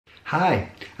Hi,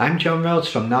 I'm John Rhodes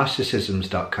from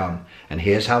Narcissisms.com, and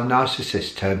here's how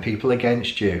narcissists turn people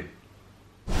against you.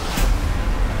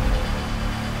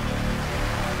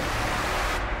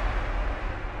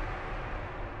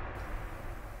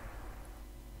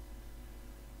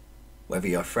 Whether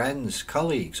you're friends,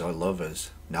 colleagues or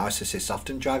lovers, narcissists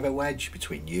often drive a wedge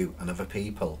between you and other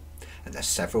people, and there's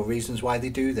several reasons why they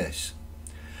do this.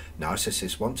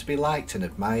 Narcissists want to be liked and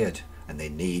admired, and they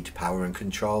need power and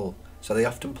control, so they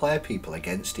often play people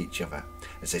against each other,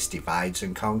 as this divides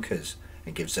and conquers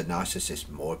and gives the narcissist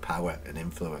more power and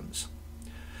influence.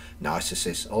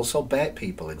 Narcissists also bait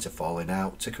people into falling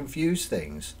out to confuse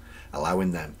things,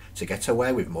 allowing them to get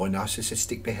away with more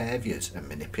narcissistic behaviours and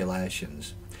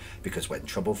manipulations, because when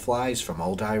trouble flies from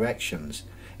all directions,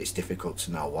 it's difficult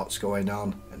to know what's going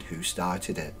on and who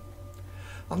started it.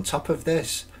 On top of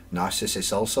this,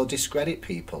 narcissists also discredit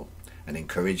people and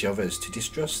encourage others to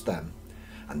distrust them,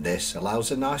 and this allows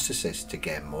the narcissist to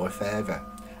gain more favour,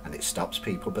 and it stops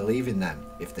people believing them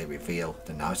if they reveal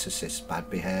the narcissist's bad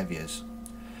behaviours.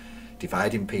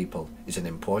 Dividing people is an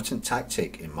important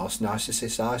tactic in most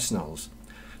narcissists' arsenals,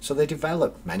 so they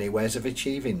develop many ways of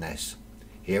achieving this.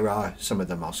 Here are some of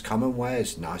the most common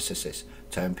ways narcissists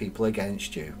turn people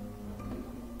against you.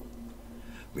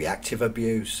 Reactive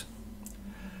abuse.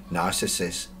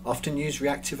 Narcissists often use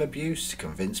reactive abuse to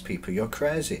convince people you're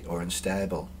crazy or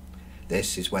unstable.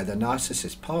 This is where the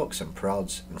narcissist pokes and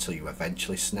prods until you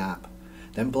eventually snap,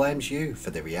 then blames you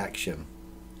for the reaction.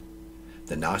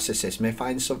 The narcissist may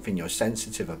find something you're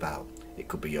sensitive about. It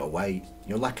could be your weight,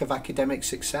 your lack of academic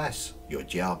success, your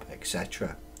job,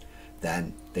 etc.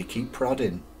 Then they keep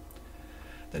prodding.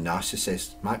 The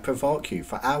narcissist might provoke you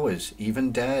for hours,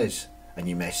 even days, and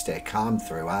you may stay calm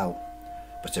throughout.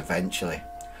 But eventually,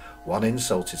 one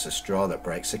insult is a straw that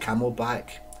breaks the camel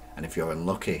back, and if you're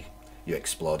unlucky, you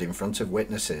explode in front of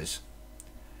witnesses.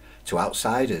 To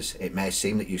outsiders, it may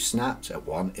seem that you snapped at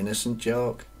one innocent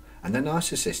joke, and the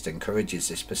narcissist encourages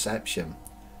this perception.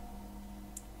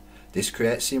 This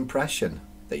creates the impression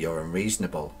that you're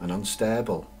unreasonable and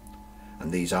unstable,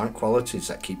 and these aren't qualities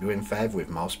that keep you in favour with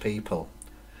most people.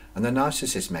 And the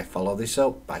narcissist may follow this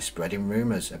up by spreading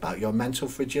rumours about your mental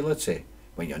fragility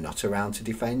when you're not around to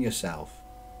defend yourself.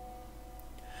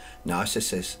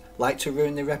 Narcissists like to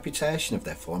ruin the reputation of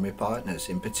their former partners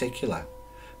in particular,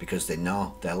 because they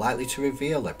know they're likely to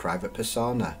reveal their private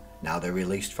persona now they're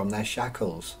released from their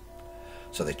shackles.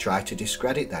 So they try to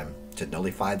discredit them to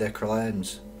nullify their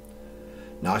claims.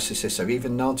 Narcissists are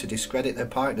even known to discredit their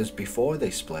partners before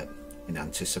they split, in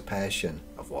anticipation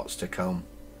of what's to come.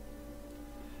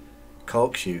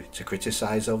 Coax you to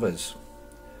criticise others.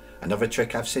 Another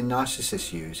trick I've seen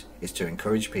narcissists use is to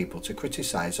encourage people to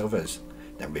criticise others,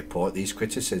 then report these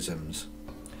criticisms.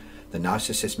 The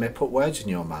narcissist may put words in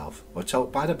your mouth or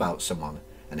talk bad about someone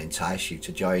and entice you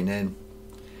to join in.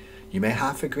 You may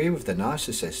half agree with the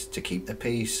narcissist to keep the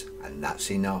peace, and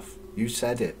that's enough. You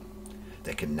said it.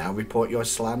 They can now report your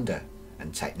slander,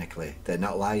 and technically they're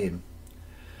not lying.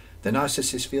 The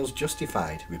narcissist feels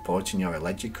justified reporting your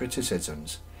alleged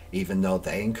criticisms, even though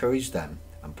they encourage them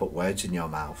and put words in your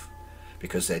mouth,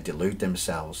 because they delude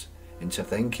themselves into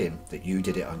thinking that you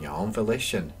did it on your own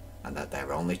volition and that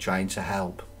they're only trying to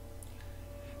help.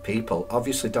 People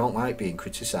obviously don't like being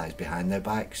criticised behind their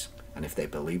backs, and if they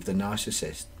believe the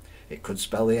narcissist, it could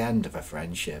spell the end of a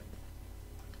friendship.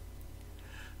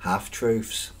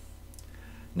 Half-truths.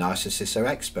 Narcissists are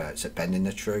experts at bending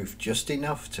the truth just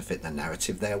enough to fit the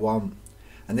narrative they want,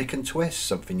 and they can twist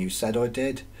something you said or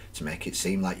did to make it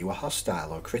seem like you were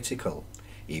hostile or critical,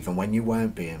 even when you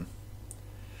weren't being.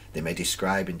 They may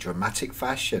describe in dramatic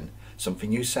fashion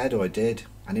something you said or did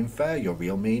and infer your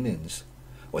real meanings,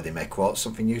 or they may quote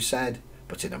something you said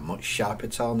but in a much sharper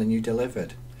tone than you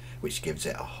delivered, which gives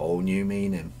it a whole new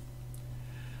meaning.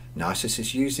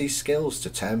 Narcissists use these skills to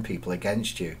turn people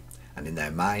against you, and in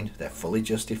their mind they're fully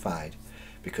justified,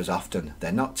 because often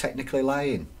they're not technically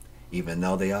lying, even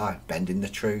though they are bending the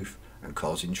truth and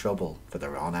causing trouble for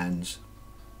their own ends.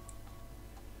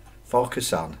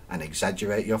 Focus on and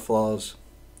exaggerate your flaws.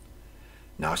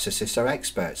 Narcissists are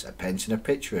experts at painting a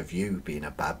picture of you being a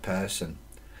bad person,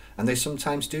 and they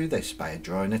sometimes do this by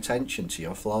drawing attention to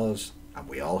your flaws, and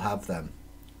we all have them.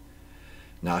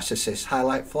 Narcissists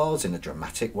highlight flaws in a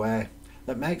dramatic way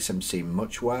that makes them seem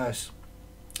much worse,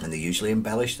 and they usually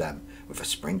embellish them with a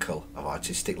sprinkle of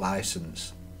artistic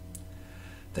license.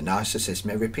 The narcissist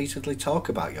may repeatedly talk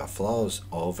about your flaws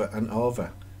over and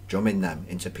over, drumming them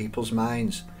into people's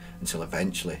minds until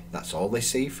eventually that's all they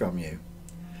see from you.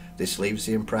 This leaves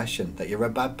the impression that you're a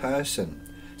bad person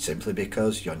simply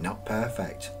because you're not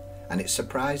perfect, and it's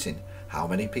surprising how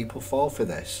many people fall for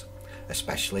this,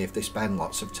 especially if they spend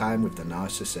lots of time with the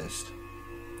narcissist.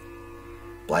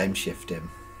 Blame shifting.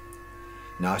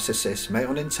 Narcissists may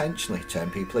unintentionally turn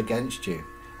people against you,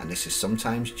 and this is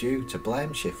sometimes due to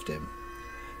blame shifting.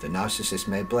 The narcissist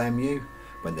may blame you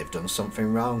when they've done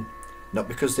something wrong, not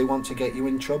because they want to get you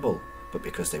in trouble, but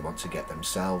because they want to get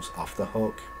themselves off the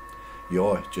hook.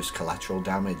 You're just collateral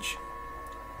damage.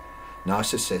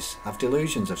 Narcissists have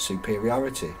delusions of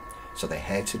superiority, so they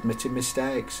hate admitting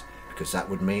mistakes because that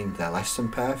would mean they're less than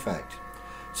perfect,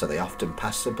 so they often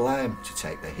pass the blame to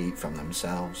take the heat from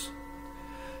themselves.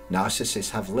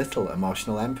 Narcissists have little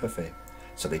emotional empathy,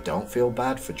 so they don't feel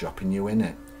bad for dropping you in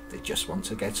it, they just want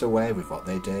to get away with what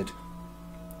they did.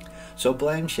 So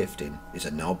blame shifting is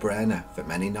a no-brainer for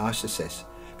many narcissists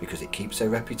because it keeps their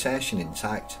reputation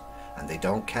intact and they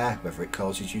don't care whether it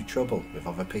causes you trouble with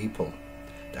other people.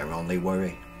 Their only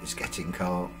worry is getting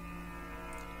caught.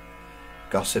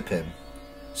 Gossiping.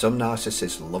 Some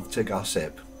narcissists love to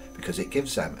gossip because it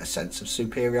gives them a sense of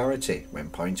superiority when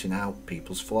pointing out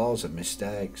people's flaws and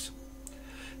mistakes.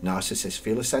 Narcissists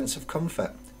feel a sense of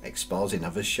comfort exposing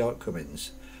others'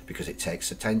 shortcomings because it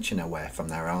takes attention away from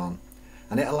their own,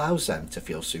 and it allows them to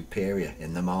feel superior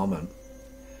in the moment.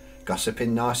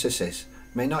 Gossiping narcissists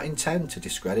may not intend to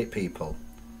discredit people.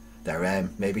 Their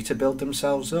aim may be to build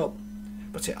themselves up,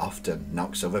 but it often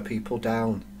knocks other people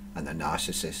down, and the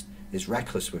narcissist is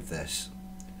reckless with this.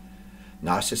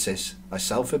 Narcissists are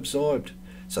self-absorbed,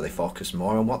 so they focus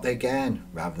more on what they gain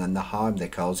rather than the harm they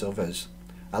cause others,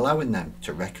 allowing them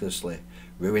to recklessly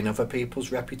ruin other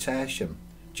people's reputation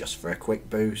just for a quick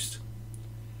boost.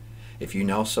 If you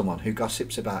know someone who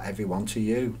gossips about everyone to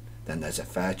you, then there's a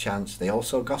fair chance they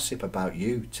also gossip about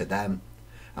you to them,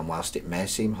 and whilst it may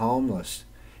seem harmless,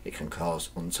 it can cause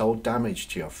untold damage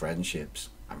to your friendships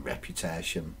and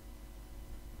reputation.